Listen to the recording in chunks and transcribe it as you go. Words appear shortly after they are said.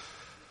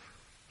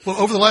Well,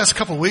 over the last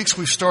couple of weeks,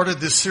 we've started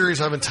this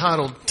series I've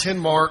entitled 10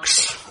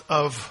 Marks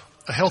of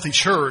a Healthy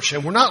Church.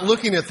 And we're not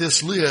looking at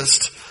this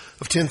list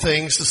of 10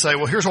 things to say,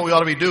 well, here's what we ought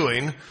to be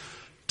doing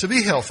to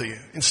be healthy.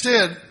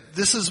 Instead,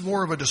 this is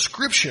more of a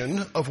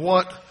description of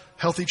what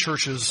healthy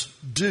churches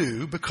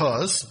do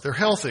because they're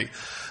healthy.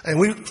 And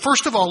we,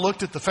 first of all,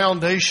 looked at the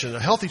foundation. A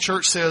healthy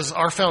church says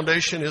our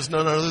foundation is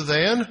none other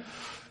than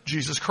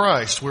Jesus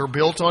Christ. We're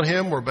built on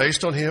Him. We're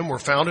based on Him. We're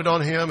founded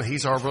on Him.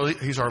 He's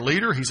our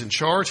leader. He's in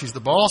charge. He's the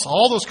boss.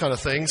 All those kind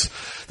of things.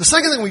 The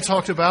second thing we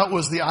talked about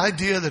was the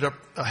idea that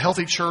a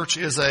healthy church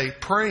is a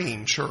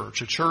praying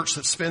church, a church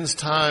that spends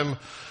time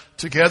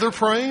together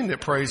praying,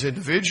 that prays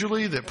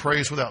individually, that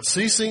prays without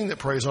ceasing, that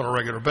prays on a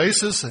regular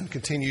basis and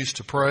continues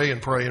to pray and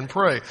pray and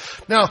pray.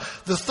 Now,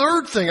 the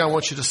third thing I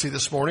want you to see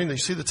this morning, you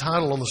see the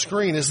title on the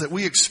screen, is that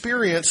we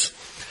experience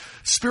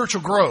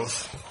spiritual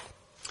growth.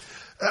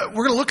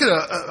 We're going to look at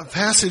a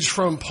passage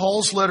from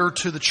Paul's letter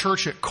to the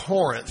church at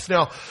Corinth.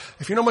 Now,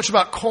 if you know much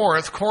about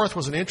Corinth, Corinth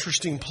was an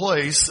interesting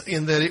place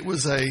in that it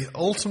was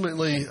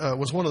ultimately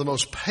was one of the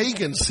most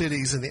pagan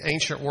cities in the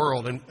ancient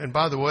world. And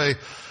by the way,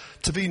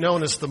 to be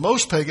known as the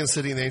most pagan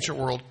city in the ancient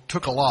world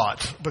took a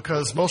lot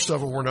because most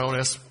of them were known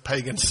as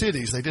pagan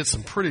cities. They did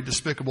some pretty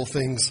despicable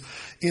things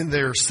in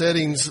their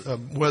settings,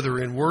 whether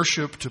in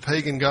worship to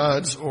pagan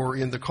gods or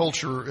in the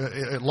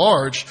culture at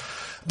large.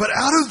 But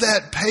out of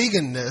that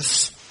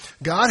paganness,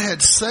 God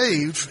had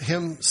saved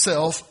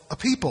himself a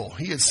people.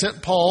 He had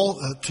sent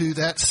Paul to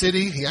that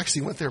city. He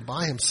actually went there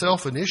by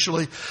himself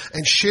initially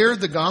and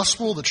shared the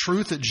gospel, the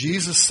truth that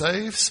Jesus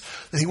saves,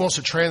 that he wants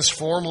to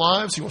transform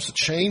lives. He wants to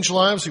change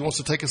lives. He wants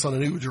to take us on a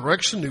new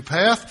direction, new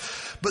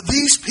path. But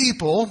these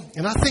people,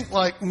 and I think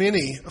like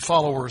many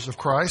followers of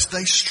Christ,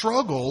 they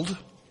struggled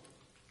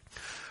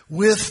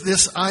with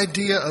this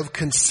idea of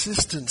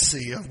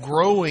consistency, of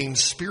growing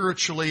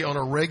spiritually on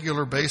a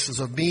regular basis,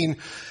 of being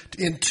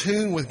in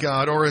tune with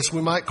God, or as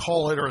we might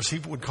call it, or as he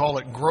would call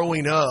it,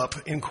 growing up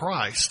in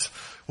Christ.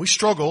 We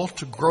struggle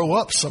to grow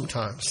up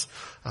sometimes.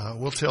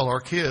 We'll tell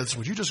our kids,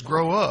 would you just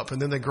grow up? And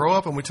then they grow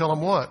up and we tell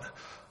them what?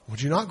 Would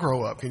you not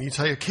grow up? Can you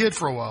tell your kid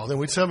for a while? Then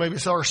we tell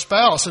our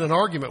spouse in an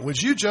argument, would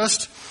you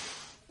just,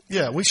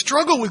 we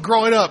struggle with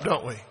growing up,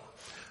 don't we,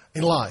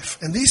 in life?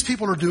 And these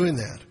people are doing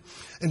that.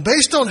 And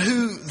based on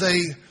who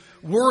they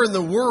were in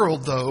the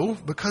world, though,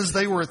 because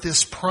they were at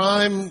this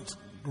prime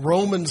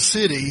Roman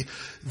city,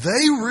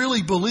 they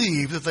really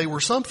believed that they were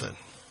something,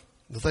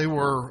 that they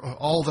were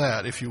all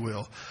that, if you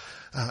will.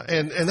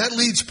 And that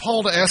leads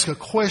Paul to ask a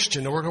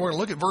question. And we're going to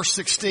look at verse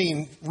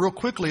 16 real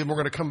quickly, and we're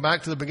going to come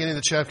back to the beginning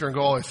of the chapter and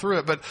go all the way through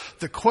it. But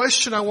the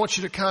question I want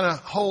you to kind of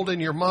hold in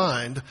your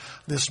mind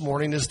this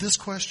morning is this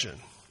question.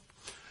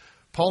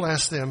 Paul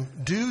asked them,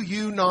 do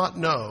you not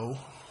know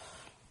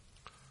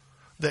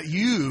that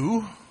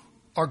you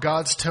are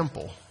God's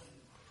temple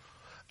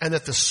and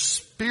that the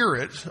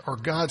Spirit or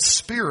God's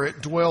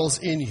Spirit dwells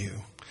in you?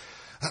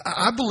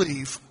 I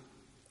believe,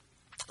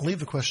 leave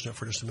the question up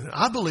for just a minute.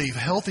 I believe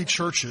healthy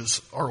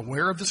churches are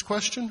aware of this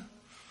question,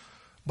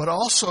 but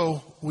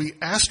also we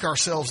ask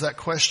ourselves that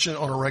question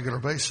on a regular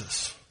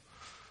basis.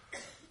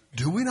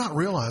 Do we not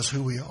realize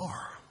who we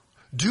are?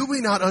 Do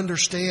we not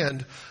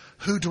understand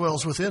who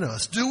dwells within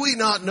us? Do we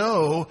not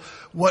know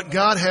what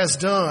God has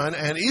done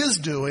and is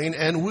doing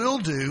and will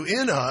do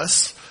in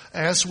us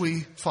as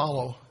we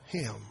follow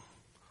Him?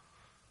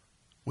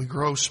 We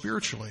grow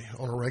spiritually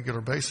on a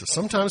regular basis.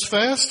 Sometimes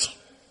fast,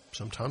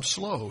 sometimes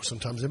slow,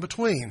 sometimes in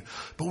between.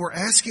 But we're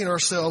asking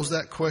ourselves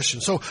that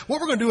question. So what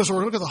we're going to do is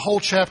we're going to look at the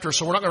whole chapter.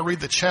 So we're not going to read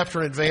the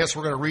chapter in advance.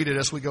 We're going to read it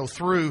as we go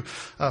through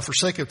for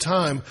sake of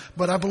time.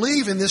 But I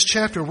believe in this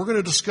chapter we're going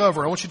to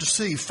discover, I want you to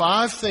see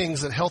 5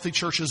 things that healthy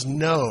churches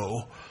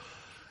know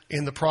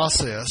in the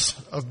process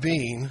of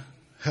being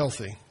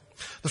healthy.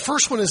 The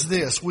first one is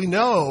this. We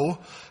know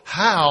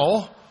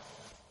how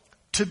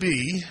to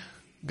be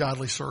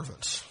godly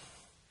servants.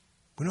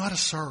 We know how to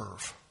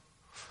serve.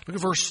 Look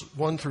at verse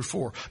 1 through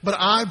 4. But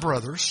I,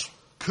 brothers,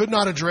 could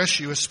not address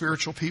you as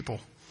spiritual people,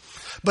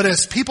 but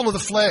as people of the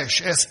flesh,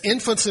 as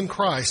infants in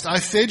Christ. I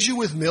fed you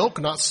with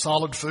milk, not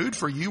solid food,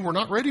 for you were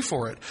not ready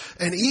for it.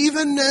 And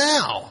even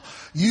now,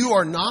 you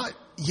are not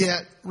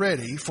yet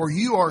ready, for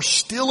you are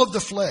still of the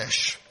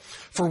flesh.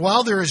 For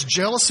while there is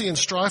jealousy and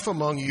strife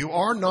among you,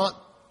 are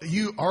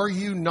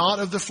you not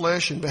of the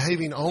flesh and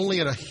behaving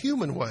only in a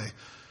human way?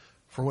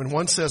 For when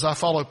one says, I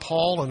follow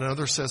Paul, and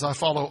another says, I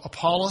follow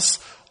Apollos,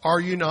 are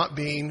you not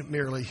being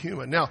merely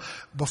human? Now,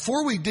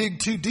 before we dig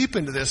too deep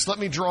into this, let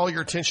me draw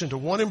your attention to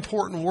one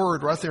important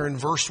word right there in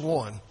verse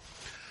 1.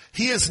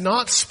 He is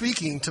not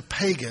speaking to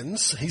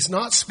pagans. He's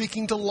not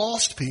speaking to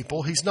lost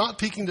people. He's not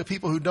speaking to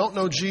people who don't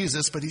know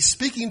Jesus, but he's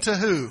speaking to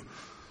who?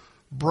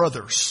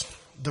 Brothers.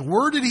 The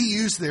word that he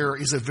used there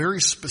is a very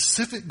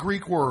specific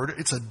Greek word.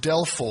 It's a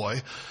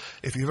delphoi.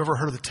 If you've ever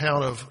heard of the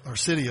town or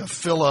city of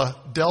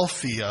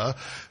Philadelphia,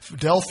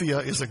 Delphia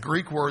is a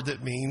Greek word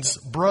that means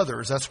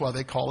brothers. That's why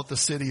they call it the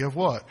city of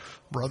what?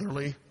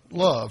 Brotherly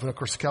love. And of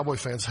course the Cowboy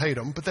fans hate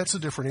them, but that's a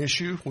different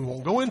issue we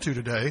won't go into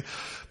today.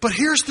 But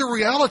here's the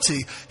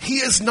reality. He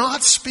is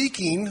not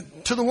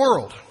speaking to the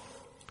world.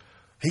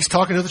 He's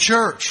talking to the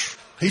church.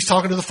 He's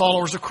talking to the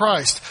followers of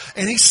Christ.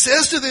 And he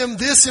says to them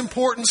this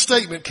important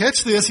statement.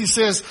 Catch this. He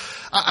says,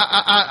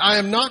 I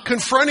am not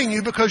confronting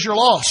you because you're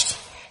lost.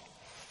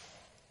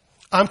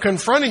 I'm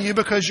confronting you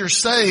because you're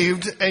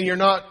saved and you're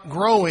not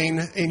growing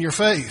in your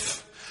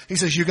faith. He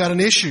says, you got an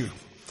issue.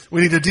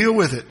 We need to deal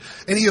with it.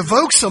 And he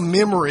evokes a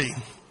memory.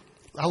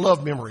 I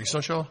love memories,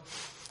 don't y'all?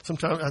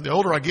 Sometimes, the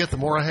older I get, the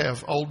more I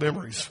have old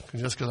memories.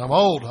 Just because I'm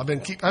old. I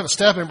have a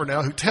staff member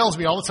now who tells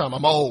me all the time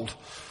I'm old.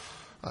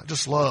 I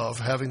just love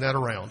having that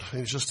around.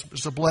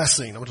 It's a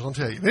blessing. I'm just going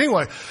to tell you. But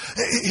anyway,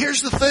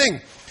 here's the thing.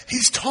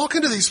 He's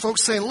talking to these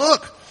folks saying,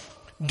 look,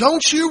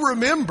 don't you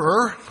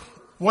remember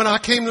when I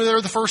came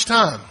there the first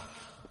time?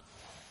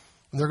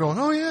 And they're going,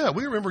 oh yeah,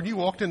 we remember when you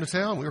walked into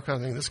town. We were kind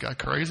of thinking, this guy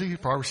crazy. He's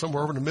probably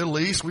somewhere over in the Middle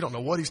East. We don't know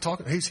what he's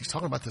talking about. He's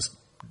talking about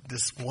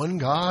this one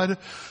God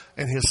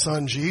and his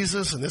son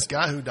Jesus and this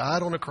guy who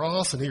died on the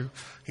cross and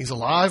he's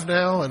alive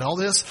now and all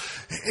this.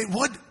 And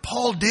what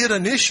Paul did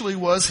initially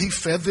was he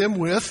fed them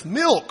with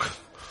milk.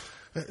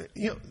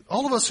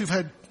 All of us who've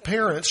had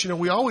parents,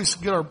 we always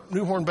get our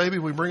newborn baby,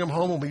 we bring them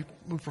home and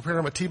we prepare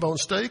them a T-bone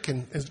steak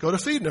and go to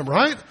feeding them,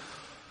 right?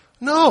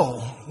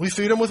 No, we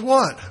feed them with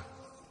what?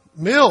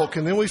 Milk.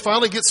 And then we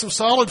finally get some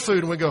solid food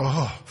and we go,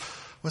 oh,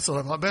 that's a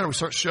lot better. We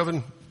start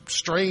shoving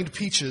strained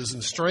peaches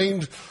and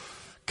strained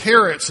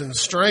carrots and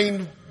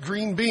strained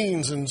green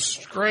beans and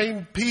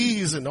strained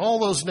peas and all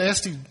those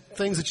nasty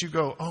things that you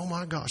go, oh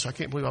my gosh, I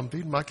can't believe I'm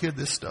feeding my kid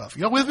this stuff.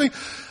 Y'all with me?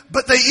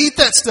 But they eat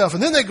that stuff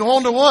and then they go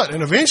on to what?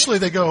 And eventually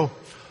they go,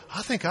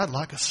 I think I'd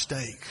like a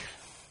steak.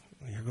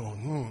 And you're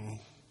going,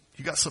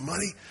 you got some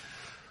money?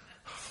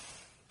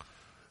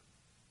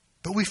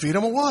 But we feed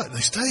them a what? They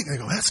steak. They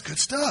go, that's good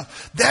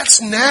stuff.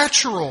 That's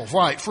natural,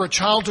 right? For a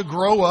child to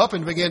grow up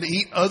and begin to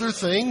eat other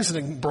things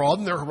and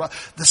broaden their horizon.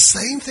 The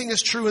same thing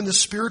is true in the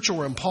spiritual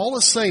realm. Paul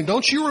is saying,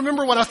 don't you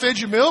remember when I fed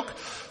you milk?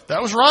 That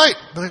was right.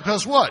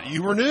 Because what?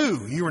 You were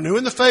new. You were new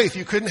in the faith.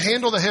 You couldn't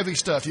handle the heavy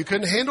stuff. You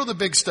couldn't handle the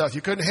big stuff. You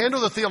couldn't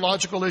handle the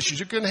theological issues.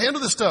 You couldn't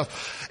handle this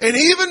stuff. And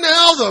even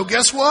now, though,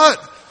 guess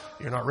what?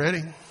 You're not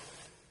ready.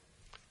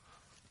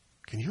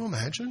 Can you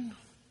imagine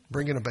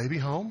bringing a baby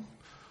home?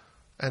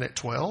 And at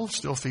 12,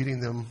 still feeding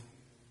them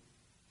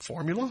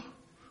formula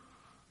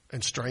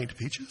and strained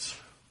peaches?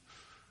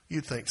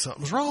 You'd think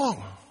something's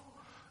wrong.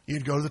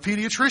 You'd go to the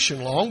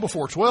pediatrician long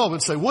before 12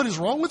 and say, what is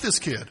wrong with this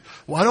kid?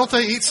 Why don't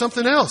they eat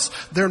something else?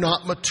 They're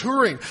not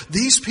maturing.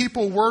 These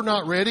people were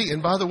not ready.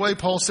 And by the way,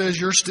 Paul says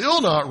you're still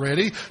not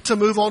ready to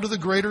move on to the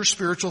greater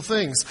spiritual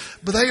things.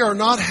 But they are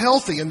not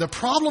healthy. And the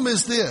problem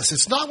is this.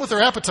 It's not with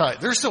their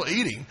appetite. They're still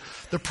eating.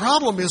 The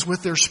problem is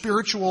with their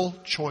spiritual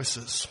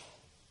choices.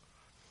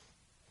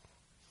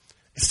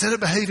 Instead of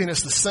behaving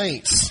as the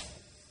saints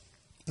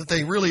that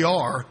they really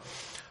are,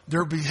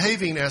 they're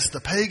behaving as the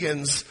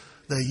pagans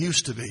they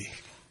used to be.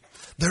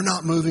 They're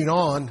not moving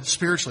on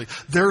spiritually.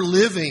 They're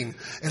living,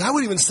 and I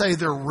would even say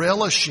they're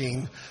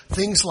relishing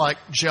things like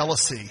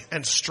jealousy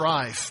and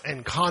strife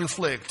and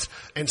conflict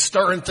and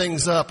stirring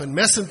things up and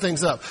messing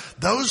things up.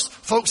 Those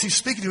folks he's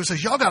speaking to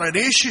says, y'all got an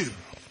issue.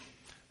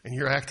 And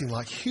you're acting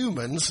like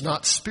humans,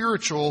 not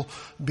spiritual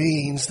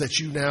beings that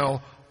you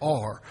now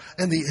are.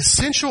 And the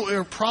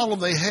essential problem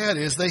they had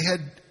is they had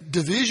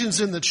divisions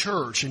in the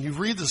church. And you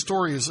read the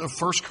stories of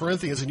 1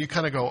 Corinthians and you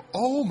kind of go,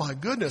 oh my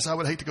goodness, I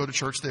would hate to go to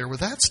church there with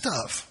that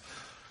stuff.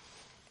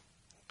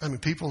 I mean,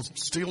 people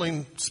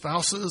stealing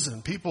spouses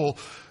and people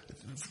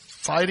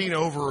fighting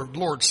over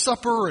Lord's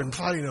Supper and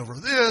fighting over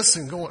this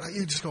and going,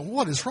 you just go,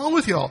 what is wrong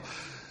with y'all?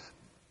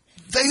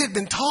 They had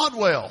been taught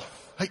well.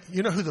 Hey,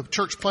 you know who the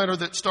church planter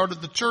that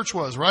started the church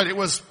was, right? It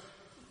was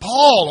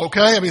Paul,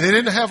 okay? I mean, they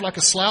didn't have like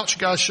a slouch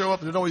guy show up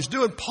and didn't know what he's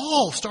doing.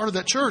 Paul started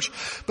that church,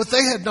 but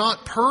they had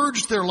not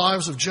purged their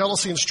lives of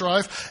jealousy and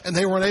strife, and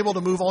they weren't able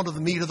to move on to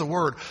the meat of the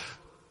word.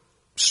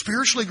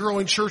 Spiritually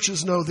growing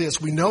churches know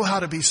this. We know how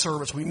to be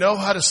servants. We know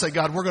how to say,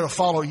 God, we're going to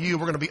follow you.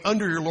 We're going to be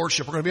under your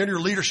lordship. We're going to be under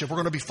your leadership. We're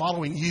going to be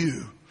following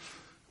you.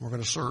 We're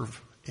going to serve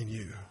in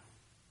you.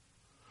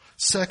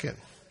 Second,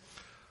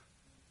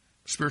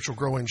 spiritual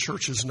growing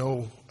churches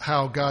know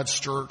how God's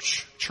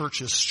church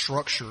is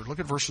structured. Look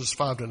at verses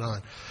 5 to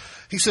 9.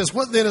 He says,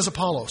 what then is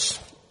Apollos?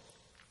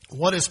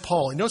 What is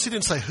Paul? Notice he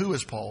didn't say who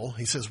is Paul.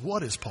 He says,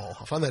 what is Paul?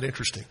 I find that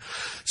interesting.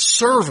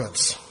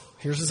 Servants.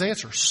 Here's his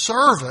answer.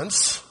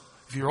 Servants.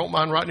 If you don't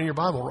mind writing in your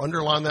Bible,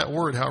 underline that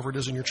word, however it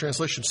is in your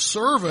translation.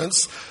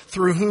 Servants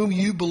through whom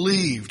you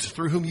believed,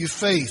 through whom you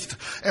faithed,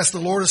 as the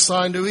Lord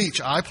assigned to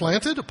each. I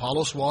planted,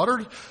 Apollos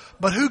watered,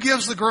 but who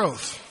gives the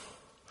growth?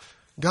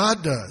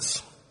 God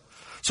does.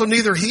 So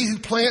neither he who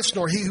plants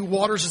nor he who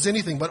waters is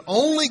anything, but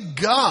only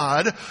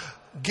God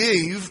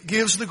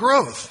gives the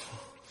growth.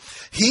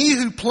 He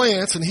who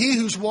plants and he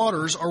who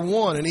waters are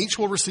one, and each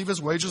will receive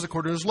his wages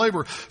according to his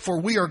labor.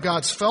 For we are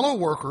God's fellow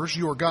workers,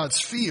 you are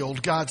God's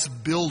field, God's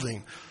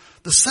building.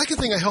 The second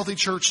thing a healthy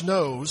church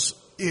knows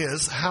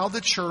is how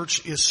the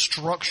church is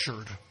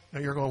structured. Now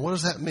you're going, what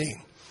does that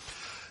mean?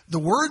 The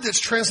word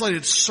that's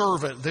translated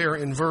servant there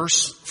in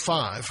verse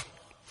 5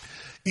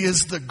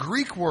 is the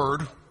Greek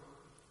word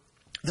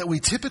that we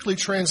typically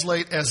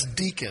translate as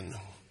deacon.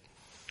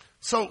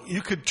 So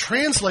you could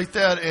translate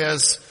that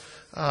as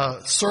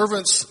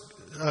servants,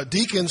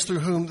 deacons through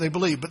whom they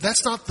believe. But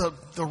that's not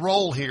the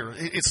role here.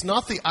 It's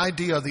not the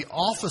idea of the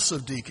office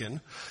of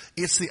deacon.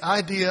 It's the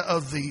idea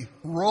of the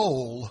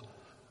role,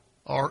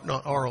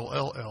 not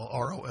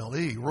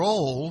R-O-L-L,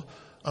 role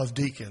of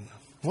deacon.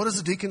 What is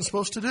a deacon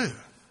supposed to do?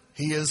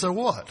 He is a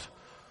what?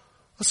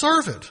 A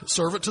servant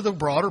to the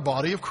broader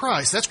body of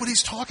Christ. That's what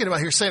he's talking about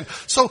here, saying,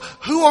 so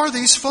who are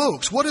these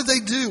folks? What did they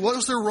do? What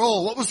was their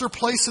role? What was their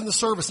place in the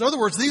service? In other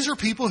words, these are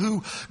people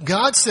who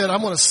God said,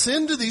 I'm going to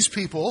send to these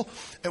people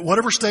at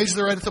whatever stage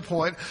they're at the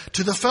point,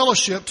 to the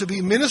fellowship, to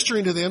be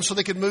ministering to them so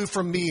they could move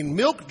from being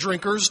milk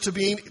drinkers to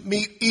being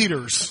meat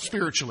eaters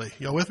spiritually.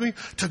 Y'all with me?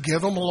 To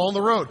give them along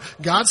the road.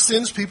 God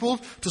sends people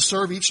to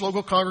serve each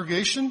local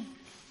congregation.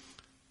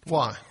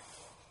 Why?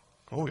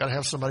 Oh, we got to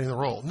have somebody in the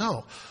role.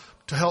 No.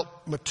 To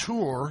help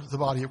mature the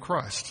body of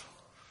Christ.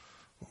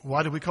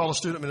 Why did we call a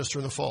student minister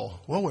in the fall?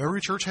 Well,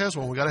 every church has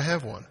one. We got to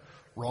have one.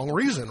 Wrong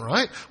reason,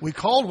 right? We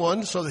called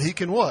one so that he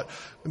can what?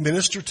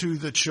 Minister to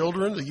the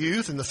children, the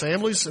youth, and the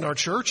families in our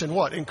church and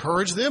what?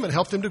 Encourage them and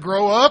help them to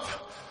grow up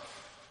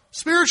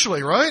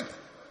spiritually, right?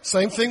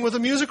 Same thing with a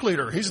music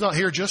leader. He's not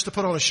here just to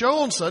put on a show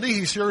on Sunday.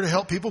 He's here to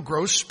help people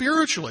grow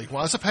spiritually.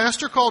 Why is a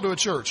pastor called to a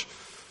church?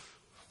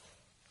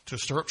 To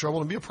stir up trouble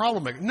and be a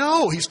problem maker.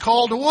 No, he's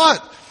called to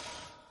what?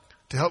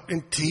 To help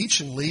and teach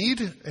and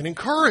lead and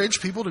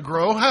encourage people to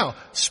grow how?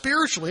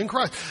 Spiritually in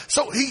Christ.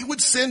 So he would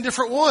send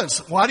different ones.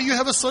 Why do you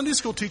have a Sunday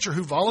school teacher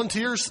who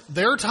volunteers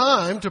their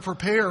time to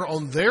prepare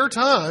on their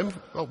time?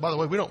 Oh, by the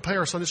way, we don't pay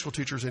our Sunday school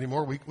teachers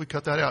anymore. We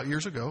cut that out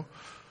years ago.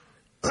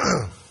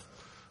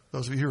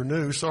 Those of you who are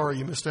new, sorry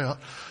you missed out.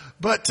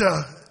 But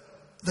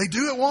they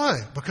do it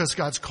why? Because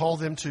God's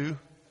called them to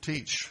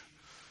teach,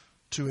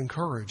 to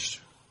encourage,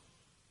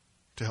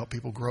 to help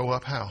people grow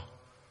up how?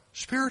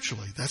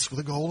 Spiritually. That's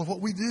the goal of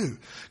what we do.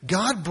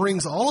 God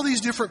brings all of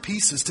these different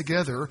pieces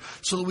together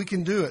so that we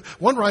can do it.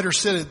 One writer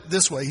said it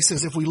this way. He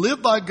says, if we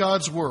live by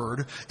God's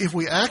word, if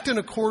we act in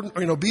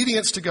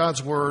obedience to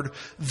God's word,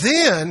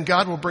 then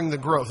God will bring the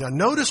growth. Now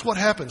notice what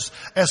happens.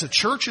 As a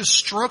church is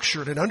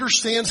structured and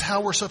understands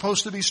how we're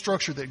supposed to be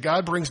structured, that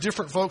God brings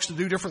different folks to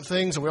do different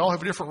things and we all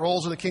have different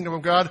roles in the kingdom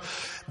of God,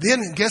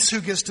 then guess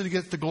who gets to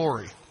get the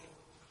glory?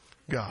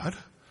 God.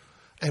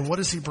 And what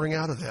does he bring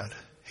out of that?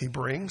 He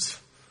brings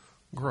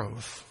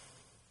growth.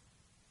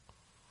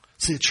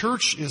 See, a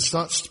church is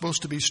not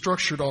supposed to be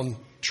structured on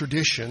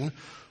tradition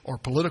or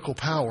political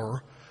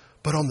power,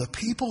 but on the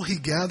people he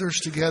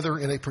gathers together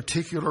in a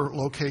particular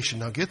location.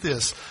 Now get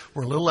this,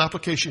 we're a little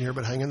application here,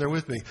 but hang in there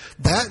with me.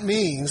 That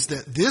means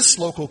that this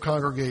local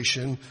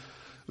congregation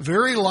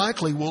very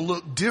likely will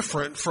look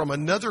different from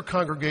another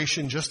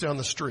congregation just down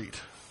the street.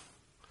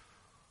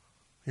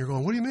 You're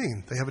going, what do you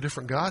mean? They have a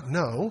different God?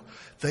 No.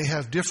 They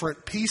have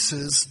different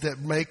pieces that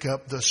make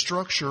up the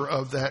structure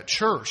of that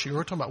church.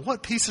 You're talking about,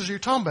 what pieces are you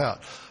talking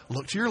about?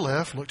 Look to your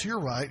left, look to your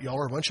right. Y'all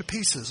are a bunch of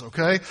pieces,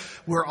 okay?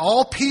 We're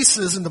all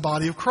pieces in the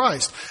body of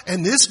Christ.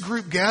 And this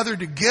group gathered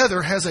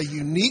together has a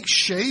unique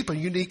shape, a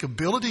unique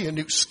ability, a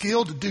unique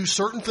skill to do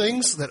certain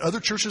things that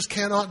other churches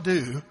cannot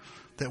do,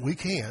 that we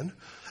can.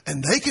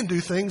 And they can do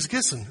things,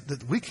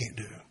 that we can't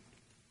do.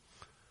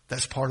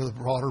 That's part of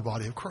the broader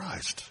body of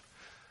Christ.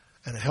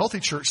 And a healthy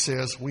church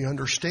says we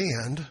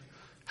understand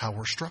how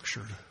we're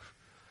structured.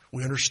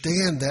 We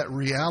understand that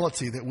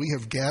reality that we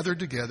have gathered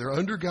together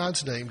under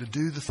God's name to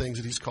do the things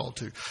that he's called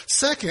to.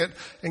 Second,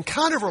 and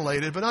kind of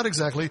related, but not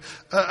exactly,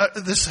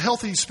 this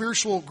healthy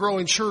spiritual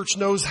growing church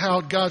knows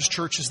how God's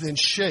church is then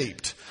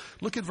shaped.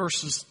 Look at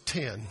verses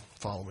 10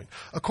 following.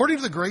 According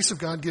to the grace of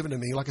God given to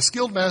me, like a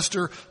skilled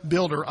master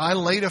builder, I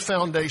laid a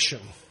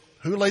foundation.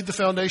 Who laid the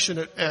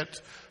foundation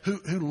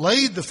who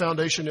laid the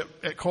foundation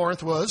at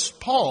Corinth was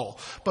Paul.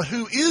 But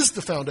who is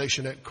the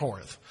foundation at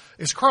Corinth?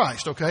 It's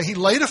Christ, okay? He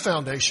laid a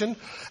foundation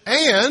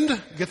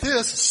and, get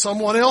this,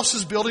 someone else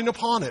is building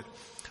upon it.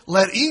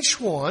 Let each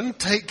one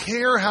take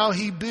care how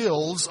he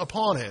builds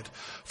upon it.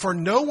 For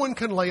no one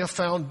can lay a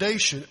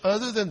foundation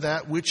other than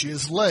that which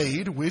is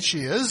laid, which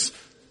is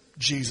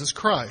Jesus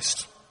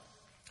Christ.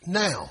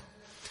 Now,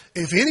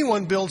 if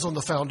anyone builds on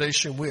the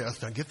foundation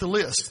with, now get the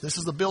list. This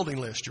is the building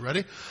list. You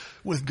ready?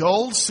 With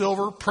gold,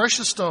 silver,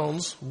 precious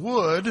stones,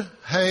 wood,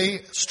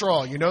 hay,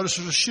 straw. You notice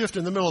there's a shift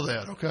in the middle of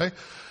that, okay?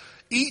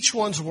 Each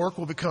one's work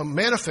will become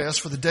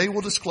manifest, for the day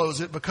will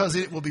disclose it, because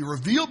it will be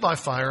revealed by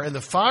fire, and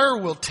the fire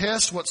will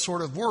test what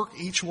sort of work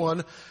each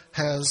one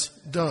has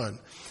done.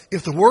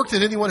 If the work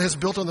that anyone has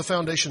built on the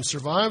foundation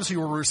survives, he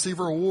will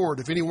receive a reward.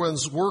 If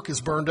anyone's work is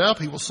burned up,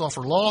 he will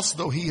suffer loss,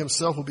 though he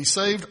himself will be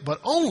saved,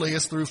 but only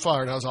as through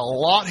fire. Now, there's a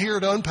lot here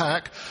to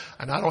unpack,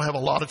 and I don't have a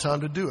lot of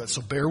time to do it,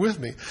 so bear with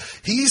me.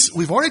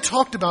 We've already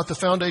talked about the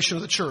foundation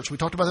of the church. We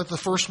talked about that the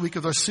first week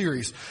of our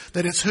series,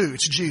 that it's who?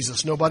 It's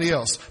Jesus, nobody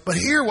else. But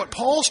here, what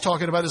Paul's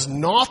talking about is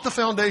not the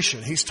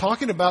foundation. He's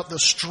talking about the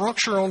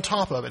structure on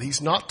top of it.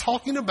 He's not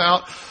talking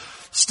about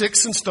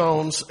sticks and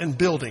stones and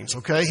buildings,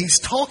 okay? He's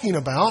talking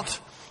about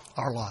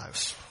our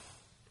lives.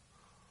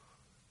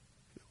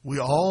 We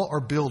all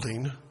are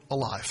building a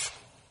life.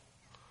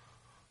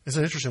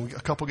 Isn't it interesting?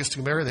 A couple gets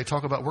to marry, they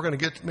talk about we're going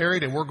to get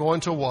married and we're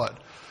going to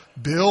what?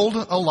 Build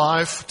a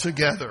life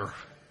together.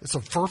 It's a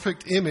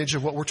perfect image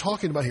of what we're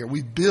talking about here.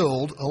 We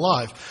build a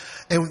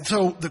life. And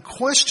so the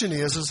question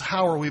is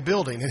how are we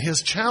building? And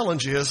his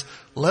challenge is,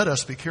 let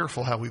us be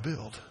careful how we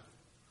build.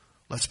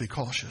 Let's be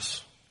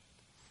cautious.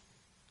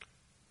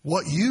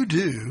 What you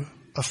do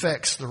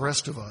affects the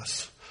rest of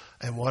us.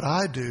 And what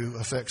I do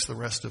affects the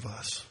rest of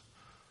us.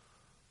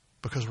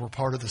 Because we're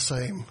part of the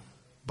same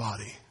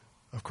body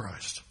of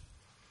Christ.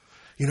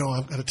 You know,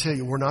 I've got to tell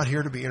you, we're not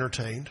here to be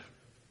entertained,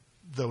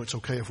 though it's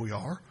okay if we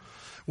are.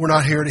 We're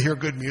not here to hear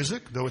good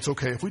music, though it's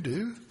okay if we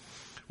do.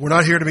 We're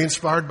not here to be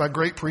inspired by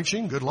great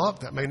preaching. Good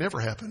luck. That may never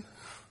happen.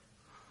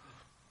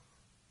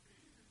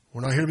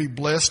 We're not here to be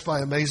blessed by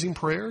amazing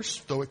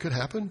prayers, though it could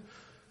happen.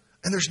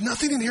 And there's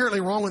nothing inherently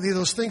wrong with any of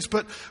those things,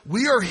 but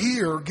we are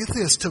here, get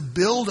this, to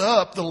build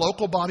up the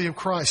local body of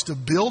Christ, to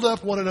build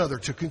up one another,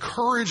 to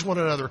encourage one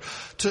another,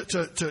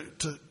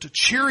 to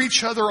cheer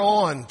each other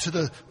on to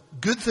the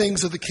good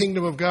things of the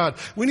kingdom of God.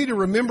 We need to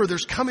remember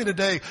there's coming a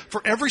day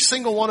for every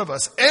single one of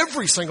us,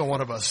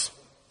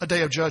 a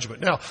day of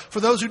judgment. Now,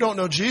 for those who don't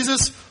know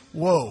Jesus,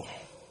 woe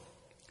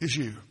is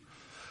you.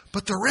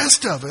 But the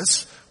rest of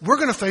us, we're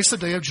going to face the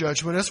day of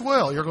judgment as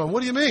well. You're going,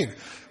 what do you mean?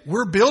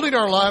 We're building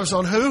our lives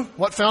on who?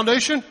 What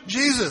foundation?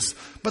 Jesus.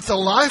 But the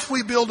life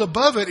we build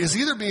above it is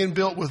either being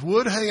built with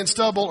wood, hay, and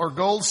stubble or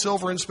gold,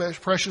 silver, and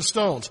precious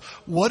stones.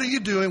 What are you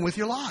doing with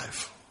your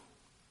life?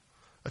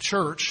 A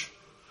church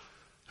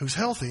who's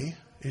healthy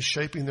is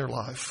shaping their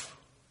life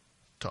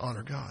to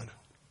honor God.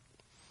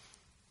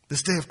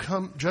 This day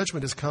of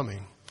judgment is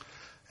coming.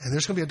 And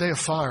there's going to be a day of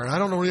fire. And I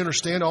don't really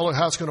understand all of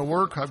how it's going to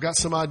work. I've got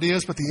some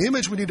ideas. But the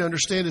image we need to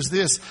understand is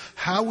this.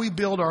 How we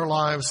build our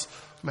lives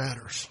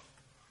matters.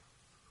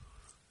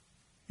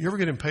 You ever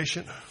get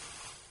impatient?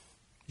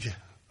 Yeah.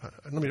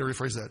 Let me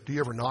rephrase that. Do you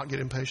ever not get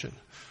impatient?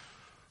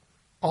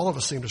 All of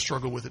us seem to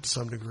struggle with it to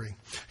some degree.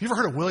 You ever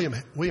heard of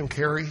William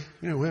Carey?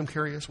 You know who William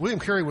Carey is?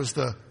 William Carey was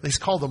he's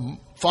called the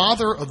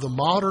father of the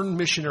modern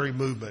missionary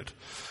movement.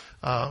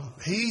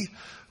 He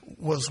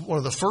was one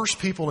of the first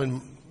people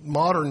in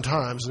modern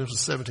times, and it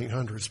was the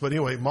 1700s, but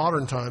anyway,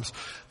 modern times,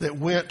 that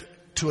went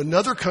to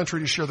another country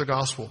to share the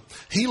gospel.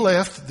 He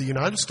left the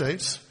United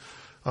States,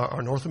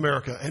 or North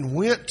America, and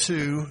went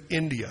to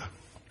India.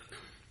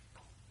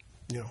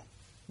 You know,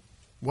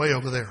 way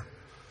over there.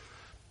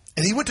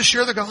 And he went to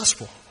share the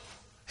gospel.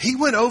 He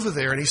went over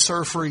there and he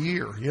served for a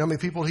year. You know how many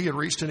people he had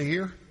reached in a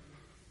year?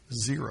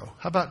 0.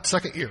 How about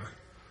second year?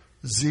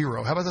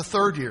 0. How about the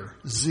third year?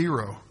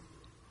 0.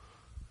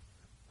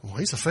 Well,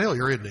 he's a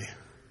failure, isn't he?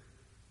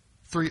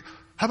 3.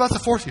 How about the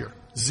fourth year?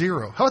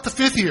 0. How about the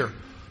fifth year?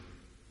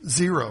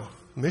 0.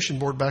 Mission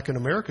board back in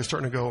America is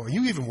starting to go, are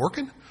you even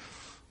working?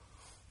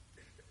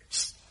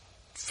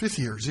 Fifth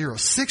year, 0.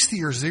 Sixth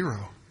year,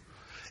 0.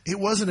 It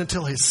wasn't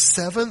until his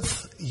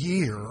 7th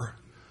year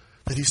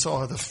that he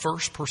saw the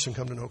first person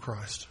come to know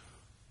Christ.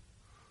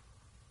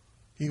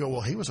 You go,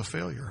 well, he was a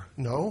failure.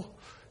 No,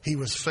 he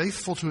was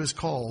faithful to his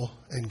call,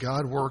 and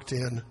God worked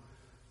in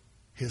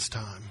his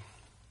time.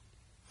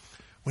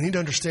 We need to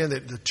understand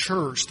that the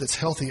church that's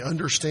healthy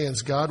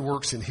understands God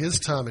works in his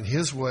time, in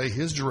his way,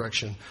 his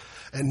direction,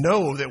 and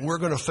know that we're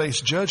going to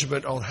face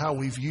judgment on how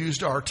we've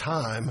used our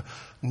time,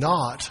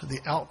 not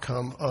the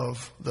outcome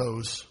of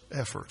those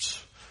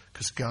efforts,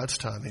 because God's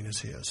timing is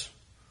his.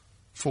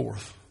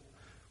 Fourth,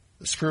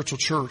 the spiritual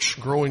church,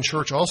 growing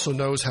church, also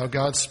knows how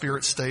God's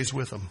Spirit stays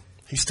with them.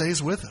 He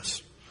stays with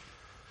us.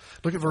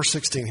 Look at verse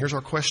 16. Here's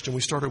our question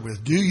we started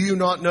with. Do you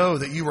not know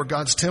that you are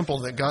God's temple,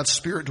 that God's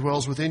Spirit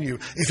dwells within you?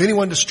 If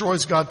anyone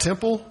destroys God's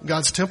temple,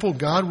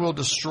 God will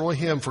destroy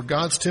him, for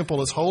God's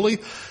temple is holy.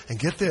 And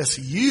get this,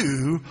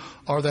 you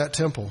are that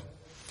temple.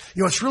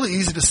 You know, it's really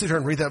easy to sit here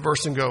and read that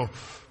verse and go,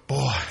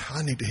 boy,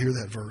 I need to hear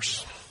that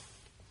verse.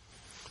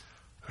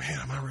 Man,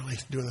 am I really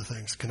doing the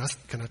things? Can I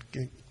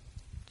get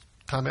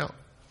time out?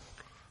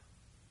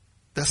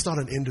 That's not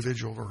an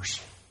individual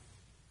verse.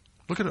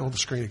 Look at it on the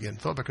screen again.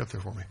 Throw it back up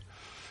there for me.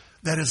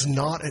 That is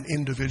not an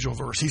individual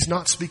verse. He's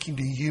not speaking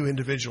to you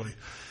individually.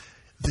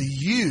 The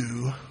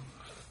you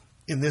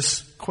in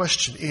this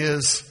question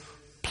is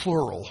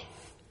plural.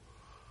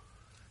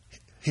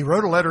 He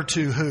wrote a letter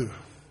to who?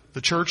 The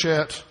church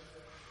at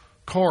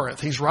Corinth.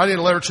 He's writing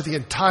a letter to the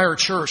entire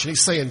church. And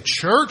he's saying,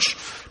 church,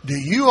 do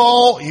you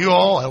all,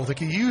 I don't think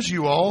he used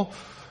you all.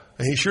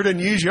 And he sure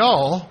didn't use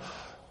y'all.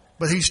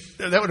 But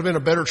that would have been a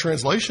better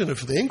translation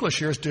if the English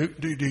here is, do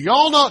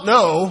y'all not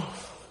know?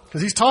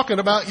 Because he's talking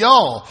about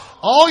y'all,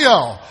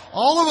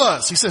 all of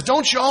us. He says,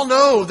 don't y'all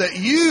know that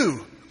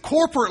you,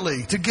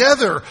 corporately,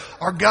 together,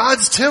 are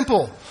God's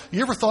temple?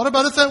 You ever thought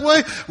about it that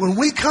way? When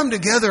we come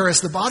together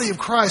as the body of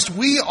Christ,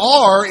 we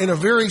are, in a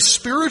very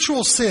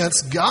spiritual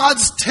sense,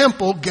 God's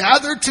temple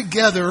gathered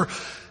together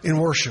in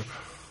worship.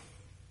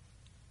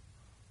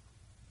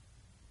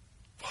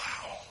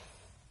 Wow.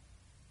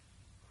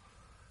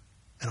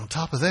 And on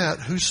top of that,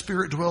 whose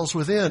Spirit dwells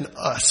within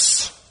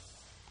us?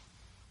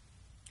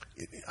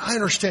 I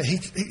understand.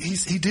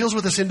 He deals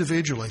with us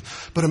individually.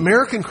 But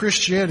American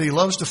Christianity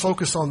loves to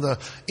focus on the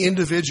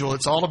individual.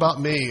 It's all about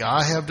me.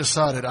 I have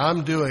decided.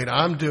 I'm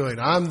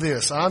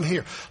this. I'm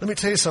here. Let me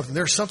tell you something.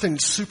 There's something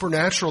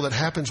supernatural that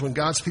happens when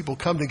God's people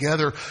come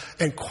together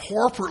and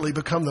corporately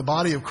become the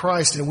body of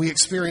Christ, and we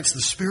experience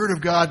the Spirit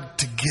of God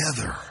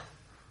together.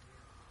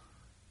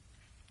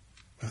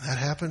 When that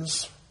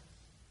happens,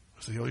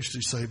 as they used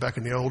to say back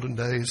in the olden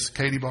days,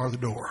 Katie, bar the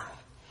door.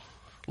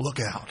 Look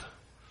out.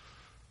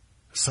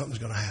 Something's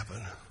going to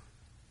happen.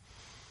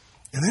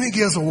 And then he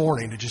gives a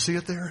warning. Did you see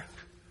it there?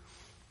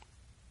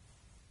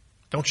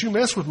 Don't you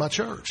mess with my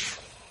church.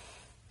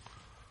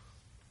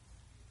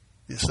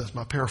 Yes, that's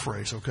my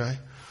paraphrase, okay?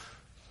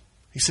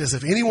 He says,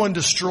 if anyone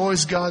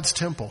destroys God's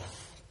temple,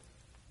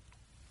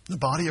 the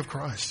body of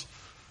Christ,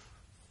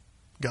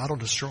 God will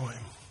destroy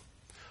him.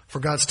 For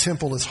God's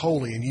temple is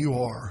holy, and you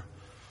are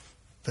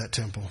that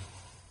temple.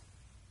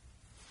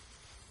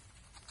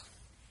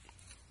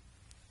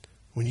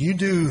 When you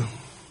do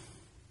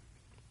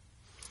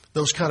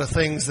those kind of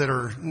things that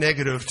are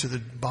negative to the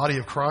body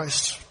of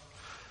Christ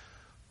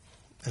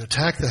and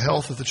attack the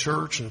health of the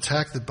church and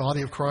attack the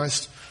body of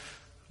Christ,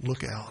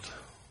 look out.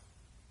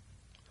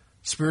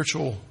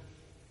 Spiritually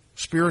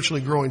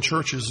growing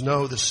churches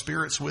know the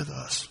Spirit's with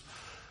us,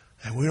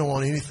 and we don't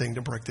want anything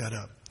to break that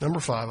up. Number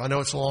 5, I know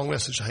it's a long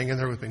message, so hang in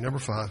there with me. Number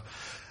 5.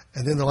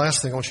 And then the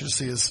last thing I want you to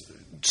see is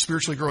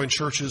spiritually growing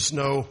churches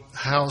know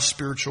how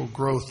spiritual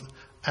growth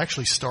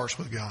actually starts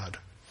with God.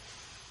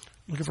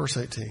 Look at verse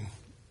 18.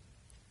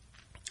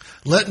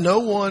 Let no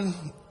one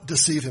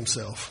deceive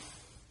himself.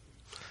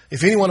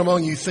 If anyone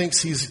among you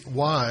thinks he's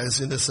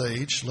wise in this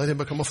age, let him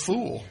become a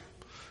fool,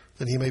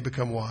 that he may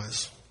become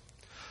wise.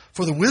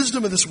 For the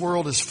wisdom of this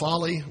world is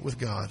folly with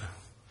God.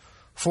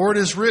 For it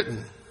is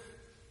written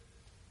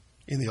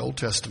in the Old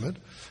Testament,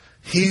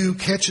 he who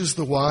catches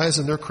the wise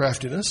in their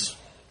craftiness.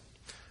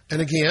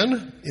 And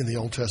again, in the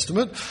Old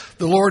Testament,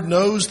 the Lord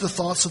knows the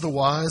thoughts of the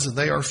wise, and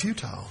they are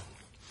futile.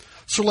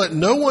 So let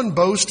no one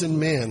boast in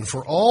men,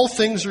 for all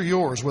things are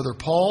yours, whether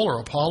Paul or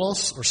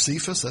Apollos or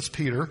Cephas, that's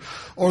Peter,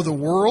 or the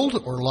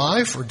world or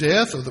life or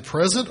death or the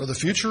present or the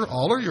future,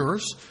 all are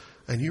yours,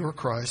 and you are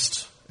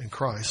Christ, and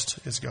Christ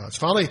is God's.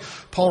 Finally,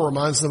 Paul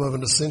reminds them of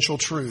an essential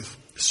truth.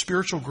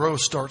 Spiritual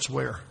growth starts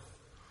where?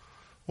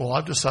 Well,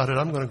 I've decided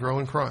I'm going to grow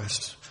in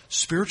Christ.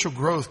 Spiritual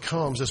growth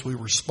comes as we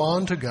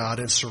respond to God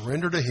and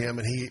surrender to Him,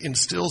 and He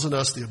instills in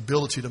us the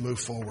ability to move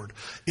forward.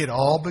 It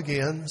all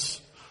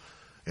begins,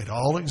 it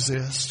all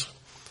exists,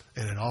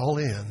 and it all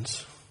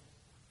ends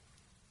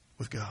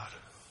with God.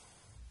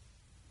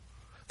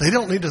 They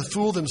don't need to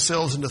fool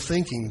themselves into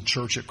thinking,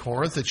 church at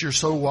Corinth, that you're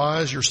so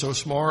wise, you're so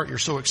smart, you're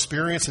so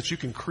experienced that you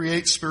can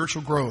create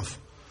spiritual growth.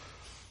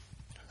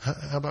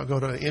 How about go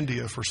to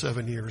India for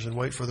 7 years and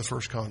wait for the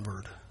first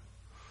convert?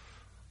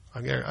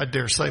 I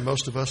dare say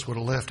most of us would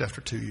have left after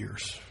 2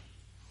 years.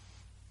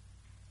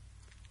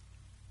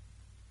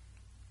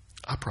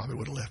 I probably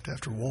would have left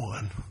after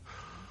 1.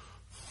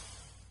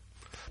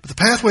 But the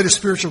pathway to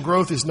spiritual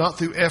growth is not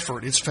through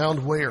effort. It's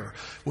found where?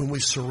 When we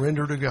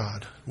surrender to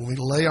God. When we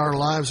lay our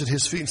lives at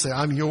His feet and say,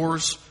 I'm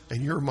yours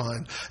and you're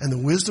mine. And the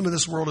wisdom of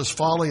this world is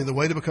folly, and the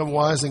way to become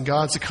wise in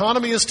God's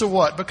economy is to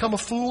what? Become a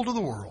fool to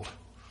the world.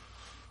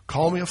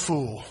 Call me a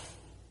fool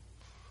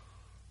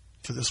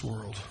to this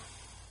world.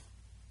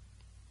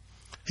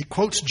 He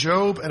quotes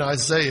Job and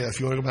Isaiah, if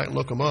you want to go back and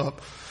look them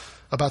up,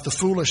 about the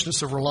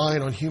foolishness of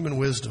relying on human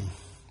wisdom.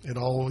 It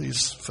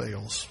always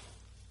fails.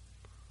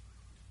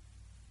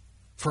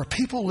 For a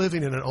people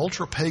living in an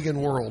ultra-pagan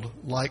world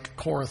like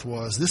Corinth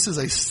was, this is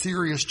a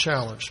serious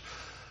challenge.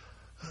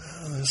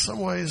 In some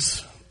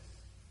ways,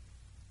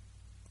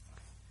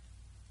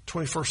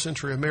 21st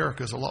century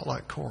America is a lot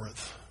like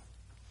Corinth.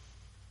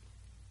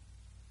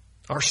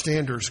 Our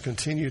standards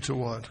continue to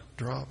what?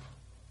 Drop,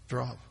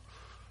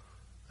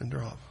 and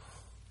drop.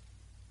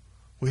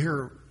 We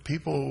hear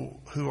people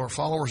who are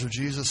followers of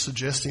Jesus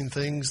suggesting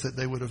things that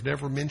they would have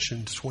never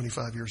mentioned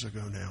 25 years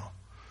ago now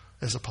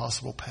as a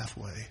possible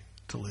pathway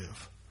to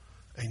live.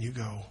 And you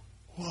go,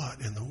 what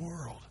in the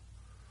world?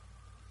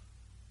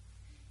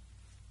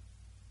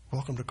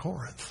 Welcome to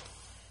Corinth.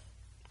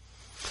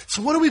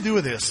 So what do we do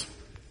with this?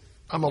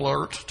 I'm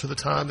alert to the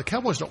time. The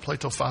Cowboys don't play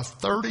till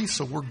 5:30,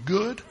 so we're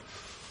good.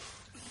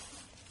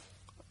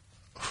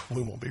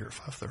 We won't be here at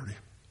 5:30.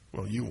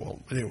 Well, you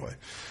won't. But anyway.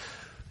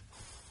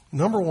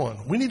 Number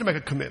 1, we need to make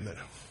a commitment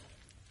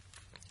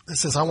that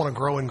says, I want to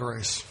grow in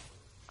grace.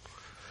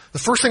 The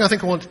first thing I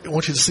think I want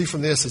you to see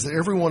from this is that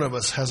every one of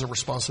us has a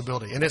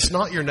responsibility. And it's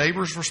not your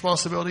neighbor's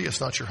responsibility.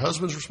 It's not your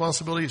husband's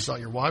responsibility. It's not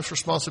your wife's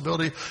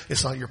responsibility.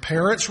 It's not your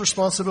parents'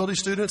 responsibility,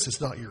 students. It's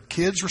not your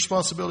kids'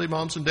 responsibility,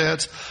 moms and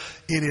dads.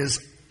 It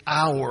is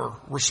our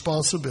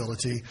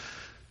responsibility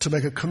to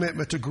make a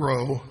commitment to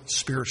grow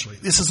spiritually.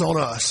 This is on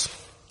us.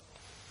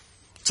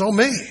 It's on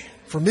me,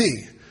 for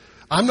me.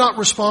 I'm not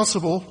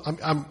responsible.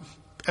 I'm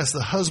as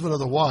the husband of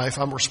the wife,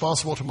 I'm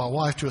responsible to my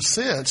wife to a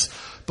sense,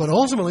 but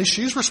ultimately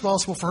she's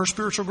responsible for her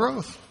spiritual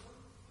growth.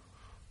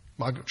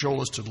 My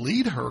goal is to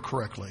lead her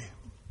correctly,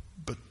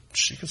 but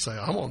she can say,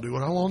 I want to do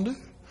what I want to do.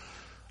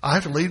 I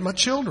have to lead my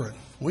children.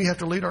 We have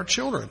to lead our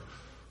children.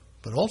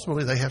 But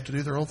ultimately, they have to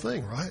do their own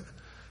thing, right?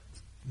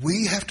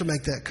 We have to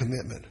make that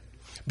commitment.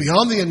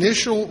 Beyond the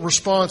initial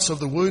response of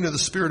the wooing of the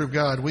Spirit of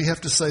God, we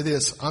have to say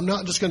this: I'm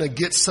not just going to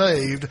get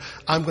saved,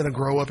 I'm going to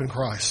grow up in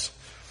Christ.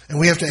 And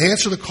we have to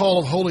answer the call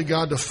of Holy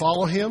God to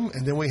follow Him,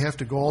 and then we have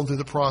to go on through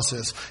the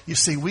process. You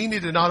see, we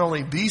need to not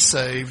only be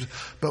saved,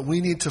 but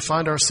we need to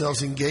find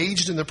ourselves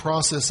engaged in the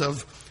process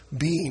of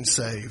being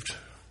saved,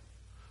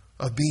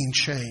 of being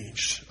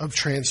changed, of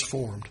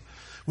transformed.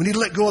 We need to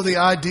let go of the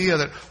idea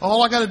that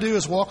all I got to do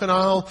is walk an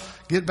aisle,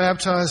 get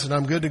baptized, and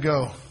I'm good to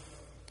go.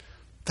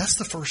 That's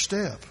the first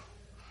step.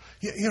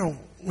 You know,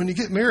 when you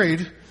get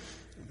married,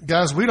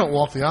 guys, we don't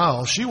walk the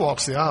aisle. She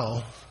walks the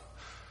aisle.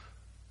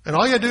 And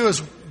all you got to do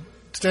is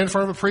stand in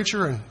front of a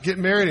preacher and get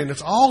married, and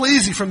it's all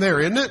easy from there,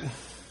 isn't it?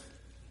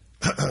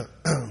 It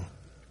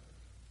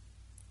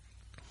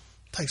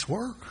takes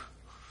work.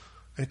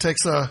 It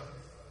takes a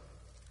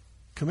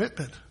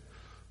commitment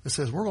that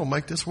says, we're going to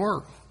make this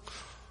work.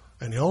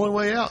 And the only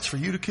way out is for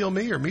you to kill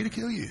me or me to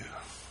kill you.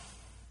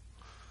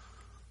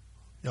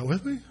 Y'all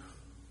with me?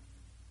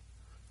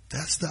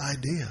 That's the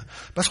idea.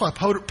 That's why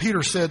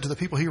Peter said to the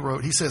people he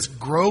wrote, he says,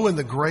 grow in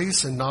the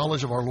grace and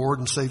knowledge of our Lord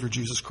and Savior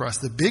Jesus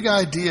Christ. The big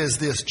idea is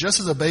this: just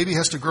as a baby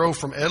has to grow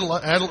from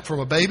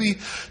a baby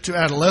to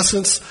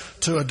adolescence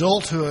to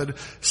adulthood,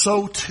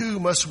 so too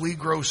must we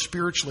grow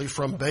spiritually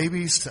from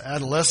babies to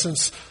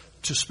adolescents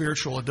to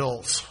spiritual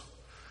adults.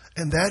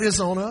 And that is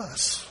on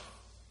us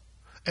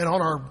and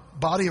on our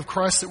body of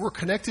Christ that we're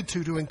connected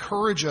to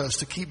encourage us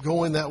to keep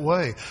going that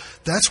way.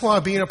 That's why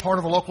being a part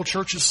of a local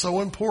church is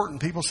so important.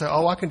 People say,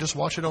 oh, I can just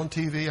watch it on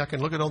TV. I can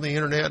look it on the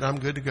internet and I'm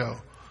good to go.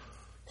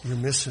 You're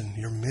missing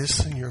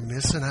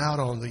out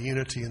on the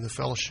unity and the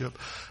fellowship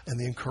and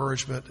the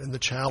encouragement and the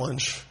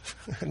challenge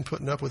and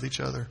putting up with each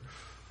other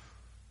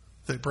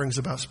that brings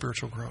about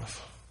spiritual growth.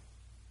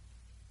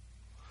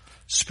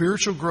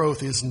 Spiritual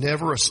growth is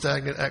never a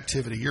stagnant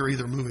activity. You're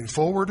either moving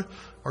forward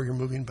or you're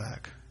moving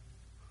back.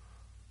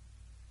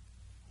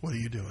 What are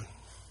you doing?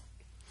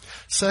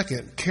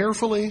 Second,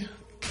 carefully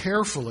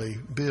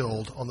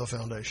build on the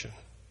foundation.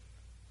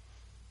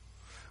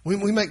 We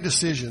make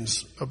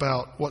decisions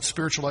about what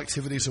spiritual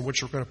activities in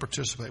which we're going to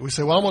participate. We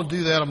say, well, I'm going to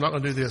do that. I'm not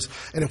going to do this.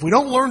 And if we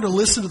don't learn to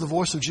listen to the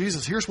voice of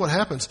Jesus, here's what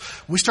happens.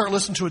 We start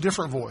listening to a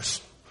different voice.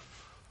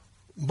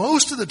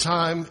 Most of the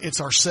time, it's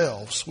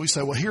ourselves. We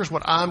say, well, here's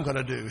what I'm going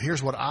to do.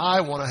 Here's what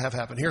I want to have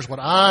happen. Here's what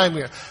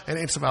and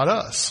it's about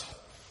us.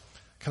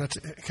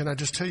 Can I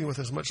just tell you with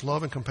as much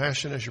love and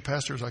compassion as your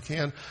pastor as I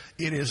can,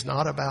 it is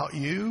not about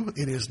you.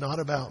 It is not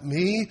about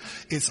me.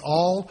 It's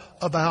all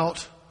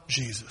about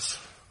Jesus.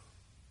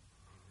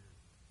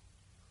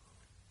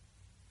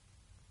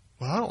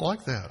 Well, I don't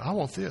like that. I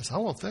want this. I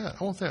want that.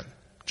 I want that.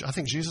 I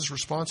think Jesus'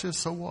 response is,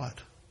 so what?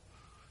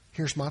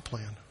 Here's my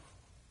plan.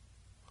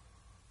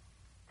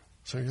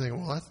 So you're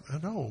thinking, well,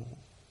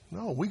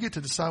 no, we get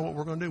to decide what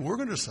we're going to do. We're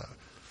going to decide.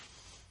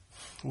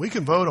 We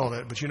can vote on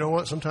it, but you know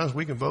what? Sometimes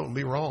we can vote and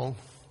be wrong.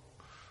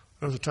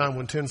 There was a time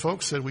when 10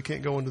 folks said we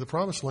can't go into the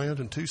promised land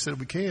and 2 said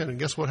we can. And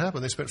guess what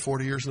happened? They spent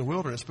 40 years in the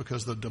wilderness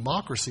because the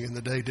democracy in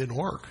the day didn't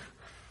work.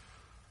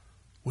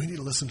 We need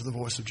to listen to the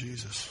voice of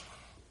Jesus.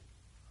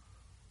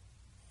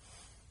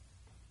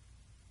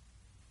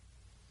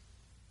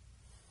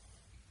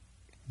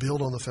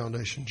 Build on the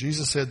foundation.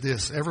 Jesus said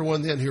this: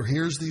 everyone then who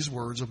hears these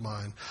words of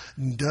mine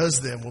and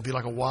does them will be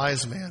like a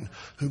wise man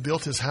who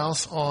built his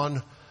house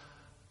on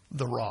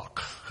the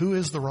rock. Who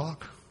is the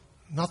rock?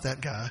 Not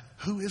that guy.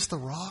 Who is the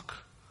rock?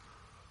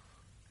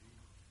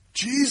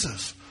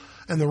 Jesus.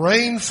 And the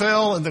rain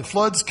fell and the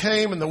floods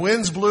came and the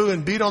winds blew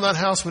and beat on that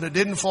house, but it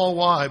didn't fall.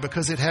 Why?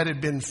 Because it had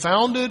been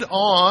founded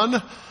on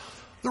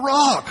the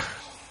rock.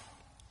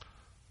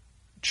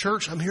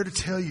 Church, I'm here to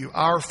tell you,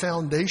 our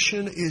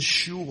foundation is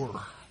sure.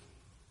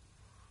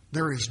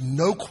 There is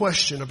no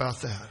question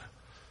about that.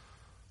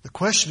 The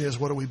question is,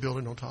 what are we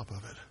building on top of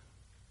it?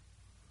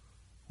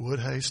 Wood,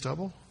 hay,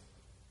 stubble?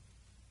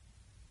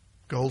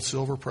 Gold,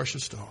 silver,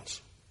 precious stones.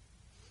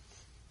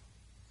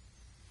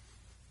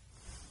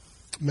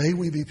 May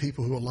we be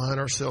people who align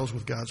ourselves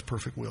with God's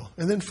perfect will.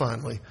 And then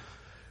finally,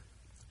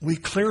 we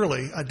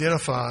clearly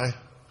identify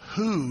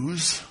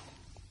whose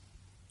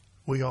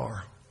we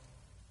are.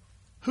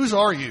 Whose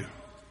are you?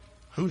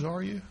 Whose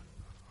are you?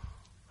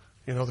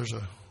 You know,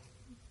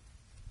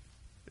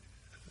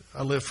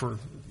 I lived for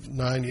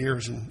 9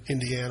 years in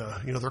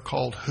Indiana. You know, they're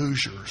called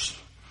Hoosiers.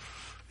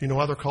 You know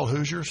why they're called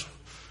Hoosiers?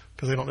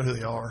 Because they don't know who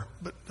they are,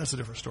 but that's a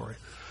different story.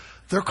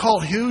 They're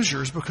called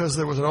Hoosiers because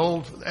there was an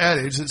old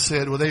adage that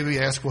said, well, they'd be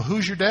asked, well,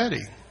 who's your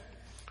daddy?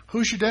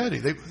 Who's your daddy?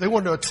 They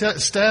wanted to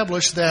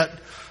establish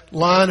that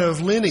line of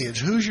lineage.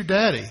 Who's your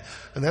daddy?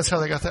 And that's how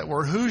they got that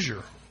word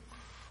Hoosier.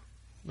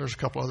 There's a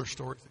couple other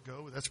stories that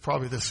go, but that's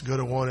probably as good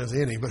a one as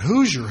any. But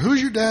who's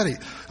your daddy?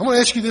 I'm going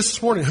to ask you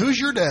this morning. Who's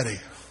your daddy?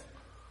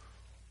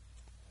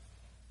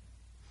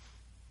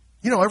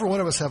 You know, every one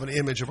of us have an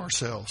image of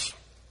ourselves.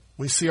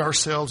 We see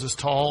ourselves as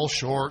tall,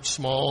 short,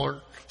 small,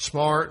 or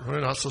smart, or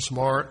not so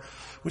smart.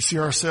 We see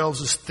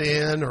ourselves as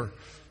thin or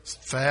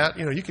fat.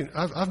 You know,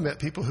 I've met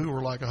people who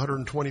were like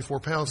 124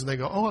 pounds and they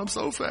go, oh, I'm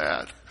so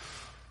fat.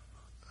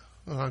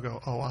 And I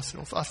go, oh,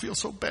 I feel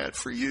so bad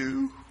for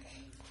you.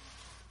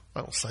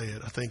 I don't say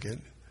it. I think it.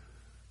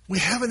 We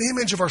have an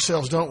image of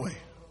ourselves, don't we?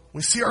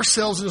 We see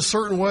ourselves in a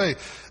certain way.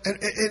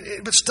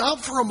 But stop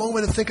for a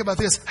moment and think about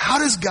this. How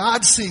does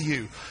God see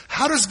you?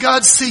 How does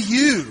God see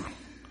you?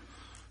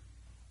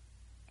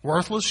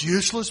 Worthless,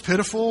 useless,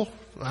 pitiful?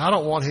 I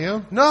don't want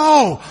him.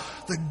 No!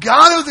 The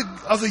God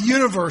of the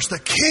universe, the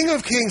King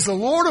of kings, the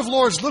Lord of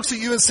lords looks at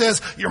you and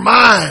says, you're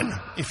mine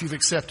if you've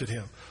accepted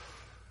him.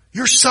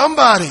 You're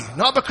somebody.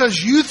 Not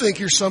because you think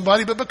you're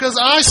somebody, but because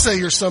I say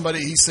you're somebody,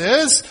 he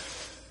says.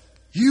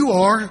 You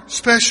are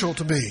special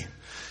to me.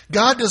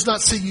 God does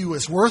not see you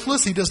as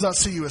worthless. He does not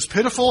see you as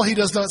pitiful. He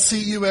does not see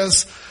you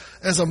as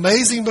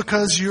amazing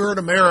because you're an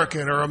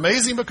American, or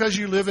amazing because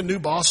you live in New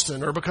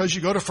Boston, or because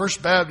you go to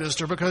First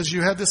Baptist, or because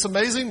you have this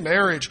amazing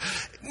marriage.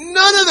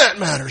 None of that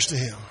matters to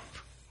him.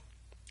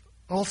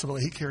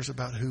 Ultimately, he cares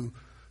about who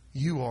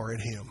you are in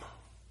him.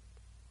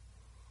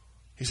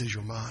 He says,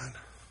 you're mine.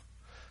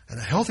 And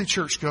a healthy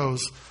church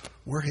goes,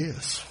 we're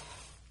his.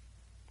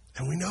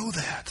 And we know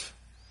that.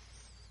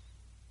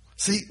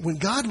 See, when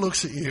God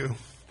looks at you,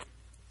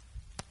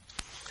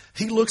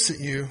 he looks at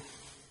you.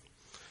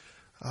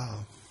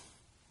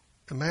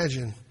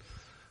 Imagine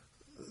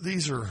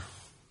these are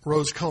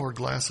rose-colored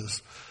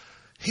glasses.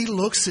 He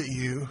looks at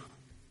you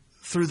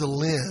through the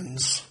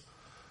lens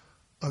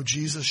of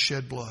Jesus'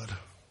 shed blood.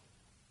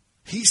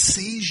 He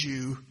sees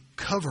you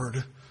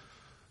covered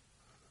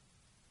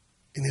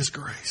in his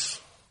grace.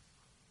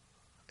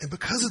 And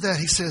because of that,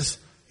 he says,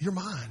 you're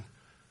mine.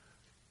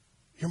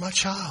 You're my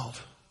child.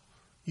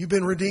 You've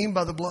been redeemed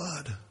by the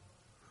blood.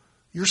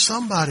 You're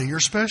somebody. You're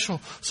special.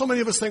 So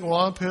many of us think, well,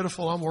 I'm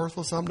pitiful. I'm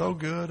worthless. I'm no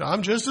good.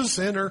 I'm just a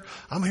sinner.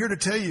 I'm here to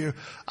tell you,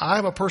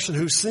 I'm a person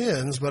who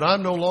sins, but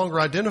I'm no longer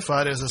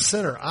identified as a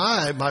sinner.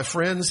 I, my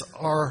friends,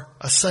 are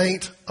a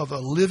saint of a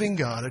living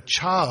God, a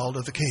child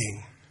of the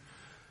King.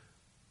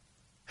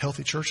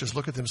 Healthy churches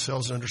look at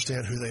themselves and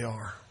understand who they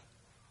are.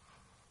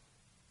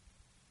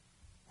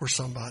 We're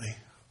somebody.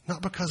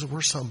 Not because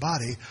we're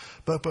somebody,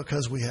 but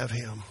because we have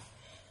him.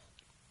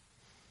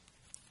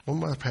 One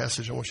more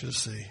passage I want you to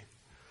see.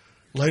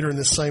 Later in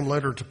this same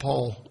letter to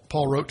Paul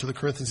wrote to the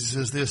Corinthians, he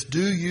says this,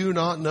 do you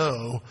not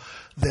know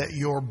that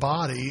your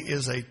body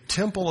is a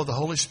temple of the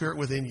Holy Spirit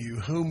within you,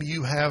 whom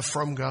you have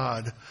from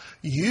God?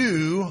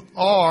 You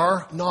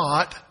are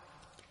not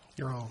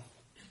your own.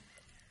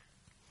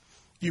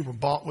 You were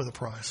bought with a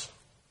price.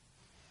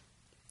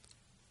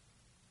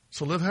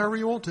 So live however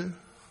you want to.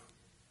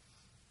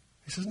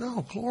 He says,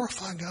 no,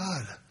 glorify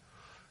God.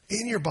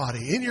 In your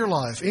body, in your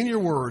life, in your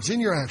words, in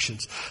your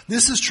actions.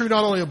 This is true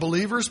not only of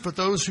believers, but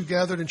those who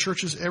gathered in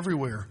churches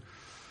everywhere.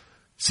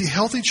 See,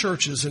 healthy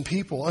churches and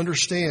people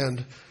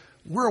understand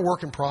we're a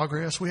work in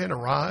progress. We hadn't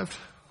arrived,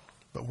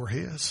 but we're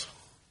his.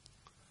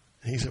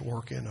 And he's at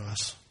work in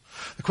us.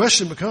 The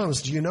question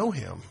becomes, do you know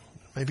him?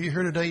 Maybe you're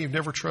here today, you've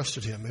never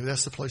trusted him. Maybe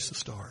that's the place to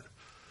start.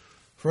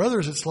 For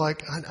others, it's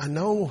like, I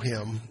know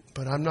him,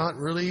 but I'm not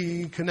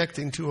really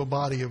connecting to a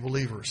body of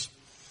believers.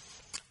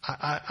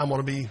 I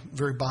want to be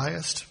very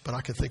biased, but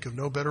I can think of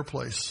no better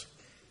place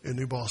in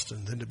New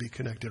Boston than to be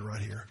connected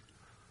right here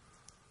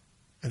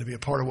and to be a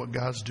part of what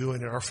God's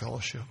doing in our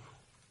fellowship.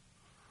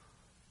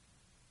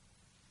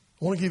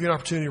 I want to give you an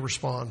opportunity to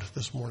respond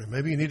this morning.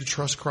 Maybe you need to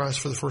trust Christ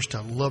for the first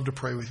time. Love to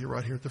pray with you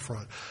right here at the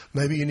front.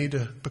 Maybe you need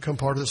to become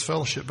part of this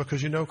fellowship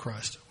because you know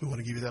Christ. We want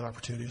to give you that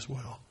opportunity as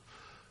well.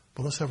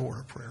 But let's have a word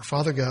of prayer.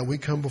 Father God, we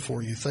come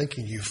before you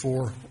thanking you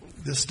for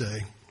this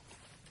day.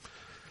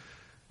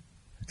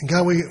 And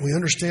God, we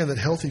understand that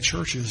healthy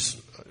churches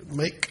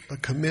make a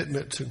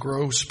commitment to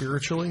grow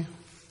spiritually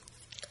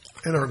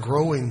and are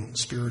growing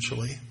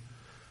spiritually.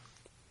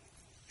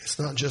 It's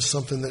not just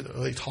something that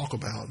they talk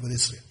about, but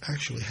it's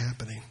actually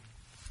happening.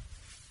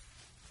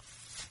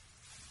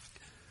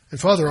 And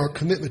Father, our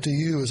commitment to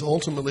you is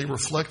ultimately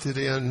reflected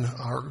in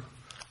our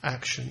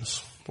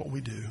actions, what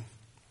we do.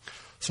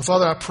 So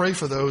Father, I pray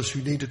for those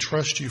who need to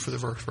trust you for the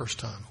very first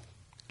time.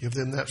 Give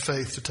them that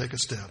faith to take a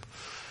step.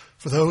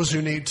 For those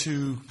who need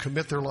to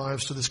commit their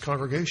lives to this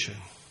congregation,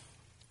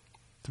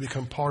 to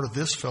become part of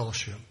this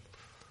fellowship,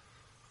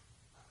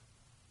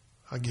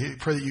 I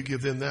pray that you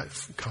give them that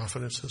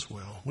confidence as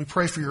well. We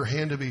pray for your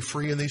hand to be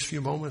free in these few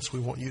moments. We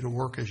want you to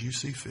work as you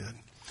see fit.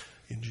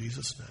 In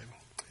Jesus' name,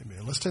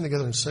 amen. Let's stand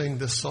together and sing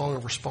this song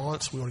of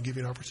response. We want to give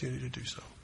you an opportunity to do so.